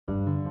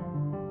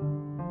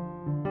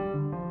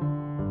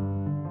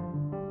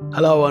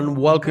Hello and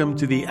welcome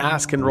to the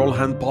Ask Enroll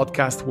Hand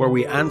podcast, where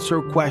we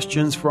answer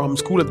questions from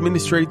school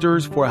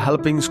administrators for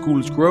helping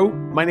schools grow.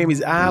 My name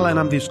is Al and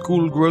I'm the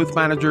school growth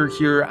manager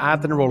here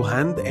at Enroll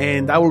Hand,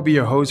 and I will be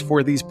your host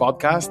for this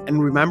podcast.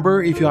 And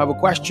remember, if you have a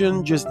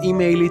question, just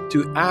email it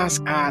to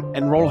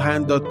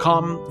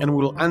ask@enrollhand.com and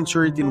we'll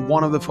answer it in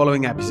one of the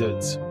following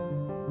episodes.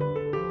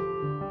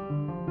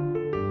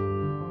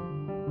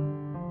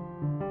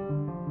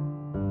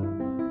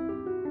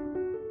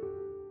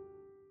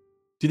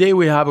 Today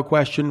we have a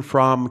question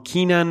from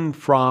Keenan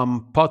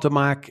from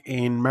Potomac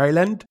in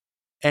Maryland.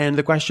 And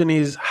the question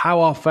is,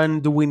 how often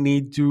do we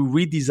need to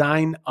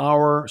redesign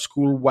our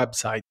school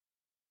website?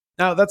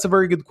 Now, that's a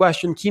very good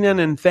question,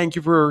 Keenan, and thank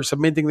you for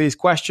submitting this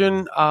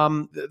question.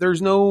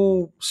 There's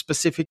no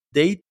specific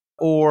date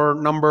or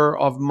number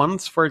of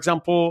months, for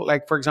example.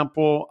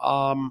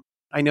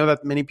 I know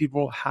that many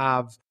people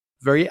have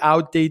very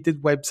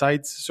outdated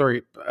websites.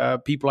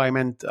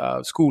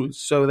 Schools.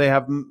 So they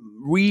have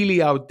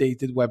really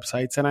outdated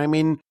websites. And I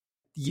mean,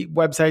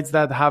 websites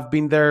that have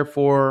been there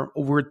for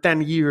over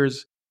 10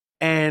 years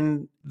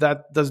and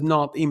that does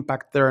not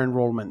impact their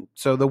enrollment.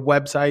 So the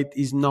website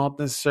is not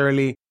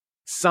necessarily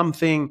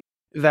something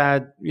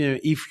that,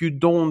 if you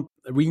don't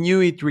renew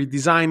it,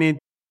 redesign it,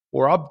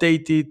 or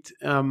update it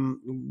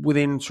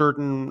within a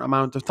certain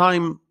amount of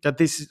time, that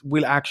this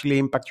will actually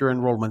impact your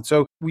enrollment.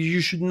 So you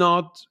should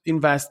not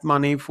invest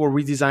money for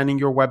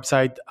redesigning your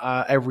website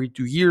every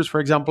 2 years,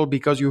 for example,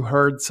 because you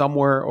heard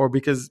somewhere or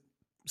because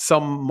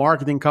some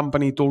marketing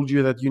company told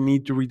you that you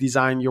need to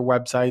redesign your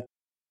website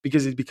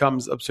because it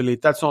becomes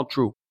obsolete. That's not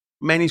true.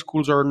 Many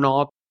schools are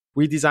not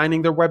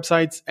redesigning their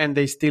websites and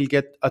they still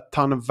get a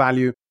ton of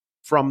value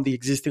from the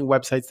existing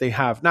websites they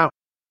have. Now,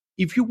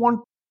 if you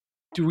want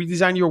to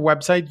redesign your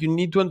website, you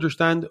need to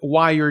understand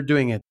why you're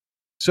doing it.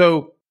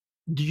 So,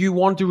 do you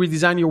want to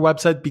redesign your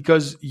website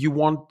because you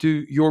want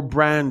your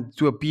brand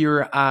to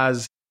appear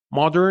as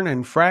modern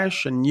and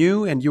fresh and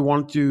new, and you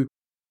want to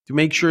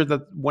make sure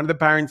that when the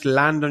parents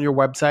land on your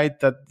website,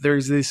 that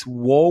there's this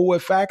wow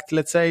effect,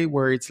 let's say,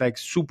 where it's like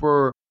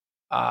super,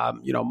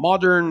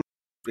 modern.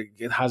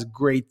 It has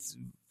great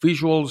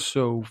visuals,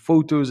 so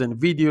photos and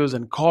videos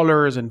and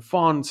colors and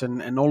fonts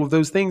and all of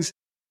those things.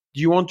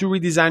 Do you want to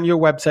redesign your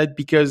website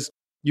because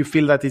you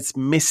feel that it's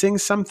missing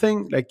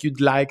something? Like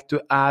you'd like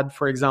to add,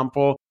 for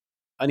example,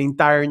 an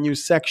entire new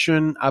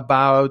section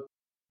about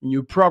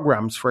new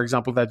programs, for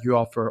example, that you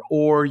offer,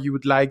 or you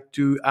would like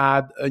to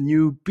add a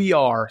new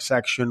PR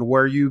section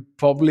where you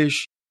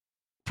publish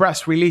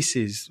press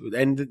releases,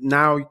 and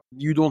now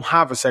you don't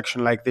have a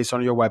section like this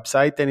on your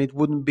website, and it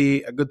wouldn't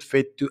be a good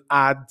fit to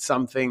add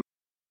something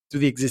to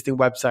the existing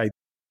website.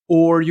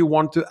 Or you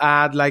want to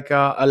add like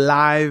a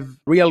live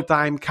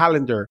real-time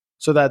calendar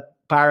so that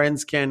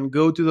parents can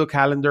go to the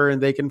calendar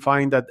and they can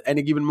find at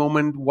any given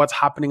moment what's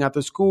happening at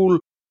the school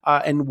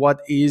and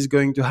what is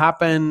going to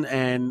happen,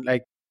 and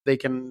like they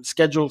can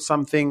schedule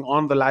something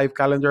on the live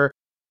calendar.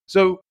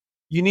 So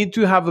you need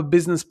to have a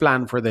business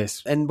plan for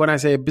this. And when I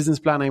say a business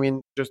plan, I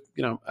mean just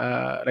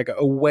like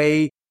a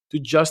way to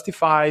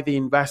justify the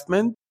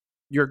investment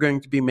you're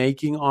going to be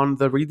making on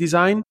the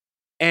redesign,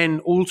 and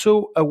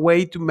also a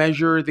way to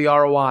measure the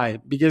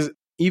ROI. Because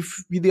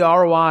if the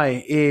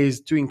ROI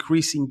is to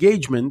increase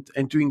engagement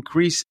and to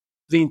increase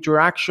the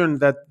interaction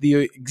that the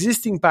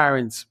existing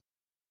parents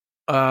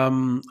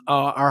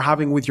are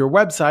having with your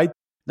website,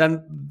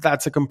 then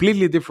that's a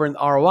completely different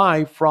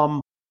ROI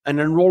from an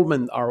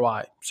enrollment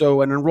ROI.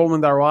 So an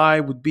enrollment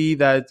ROI would be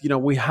that,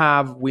 we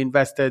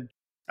invested,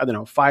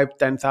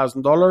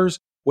 $5,000-$10,000.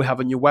 We have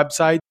a new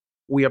website.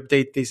 We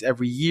update this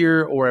every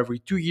year or every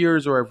 2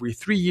 years or every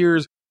 3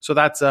 years. So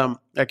that's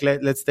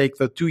let's take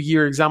the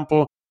 2-year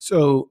example.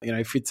 So,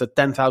 if it's a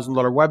 $10,000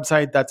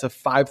 website, that's a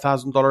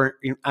 $5,000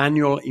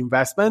 annual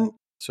investment.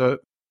 So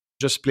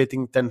just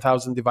splitting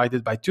 10,000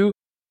 divided by 2.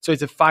 So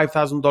it's a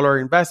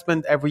 $5,000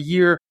 investment every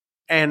year.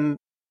 And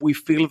we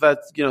feel that,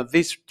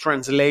 this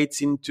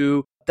translates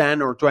into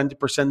 10 or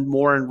 20%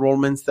 more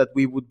enrollments that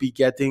we would be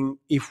getting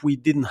if we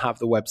didn't have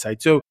the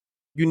website. So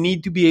you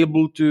need to be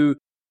able to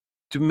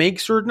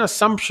make certain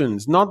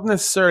assumptions, not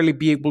necessarily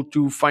be able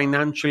to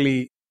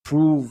financially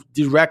prove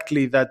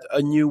directly that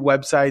a new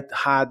website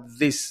had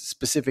this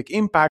specific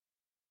impact,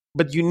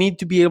 but you need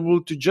to be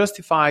able to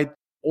justify it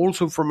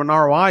also from an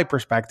ROI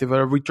perspective,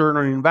 a return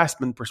on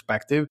investment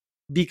perspective,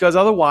 because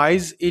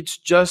otherwise it's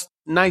just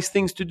nice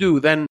things to do.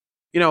 Then,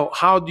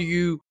 how do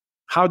you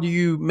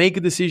make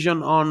a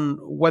decision on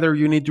whether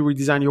you need to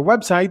redesign your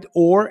website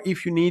or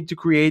if you need to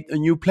create a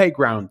new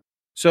playground?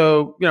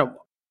 So,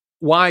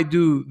 why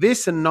do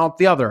this and not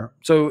the other?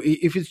 So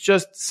if it's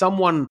just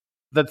someone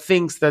that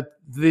thinks that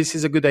this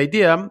is a good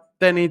idea,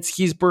 then it's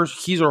his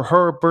or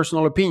her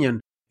personal opinion.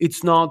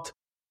 It's not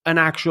an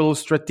actual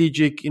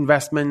strategic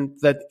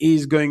investment that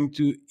is going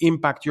to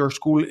impact your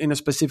school in a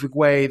specific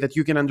way that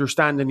you can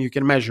understand and you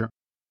can measure.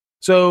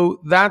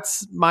 So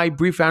that's my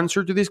brief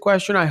answer to this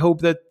question. I hope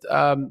that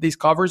this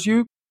covers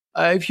you.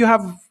 If you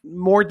have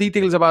more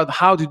details about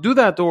how to do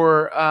that,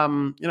 or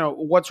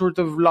what sort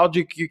of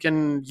logic you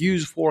can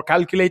use for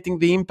calculating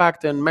the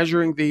impact and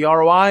measuring the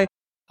ROI,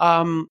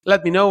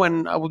 let me know,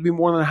 and I would be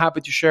more than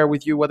happy to share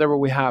with you whatever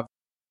we have.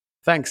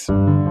 Thanks.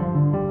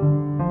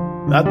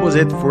 That was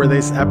it for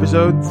this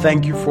episode.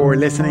 Thank you for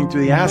listening to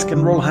the Ask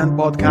Enrollhand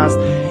podcast.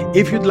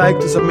 If you'd like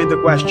to submit a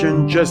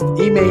question, just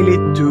email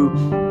it to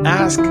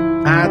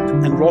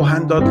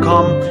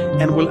ask@enrollhand.com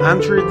and we'll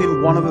answer it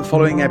in one of the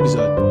following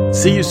episodes.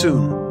 See you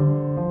soon.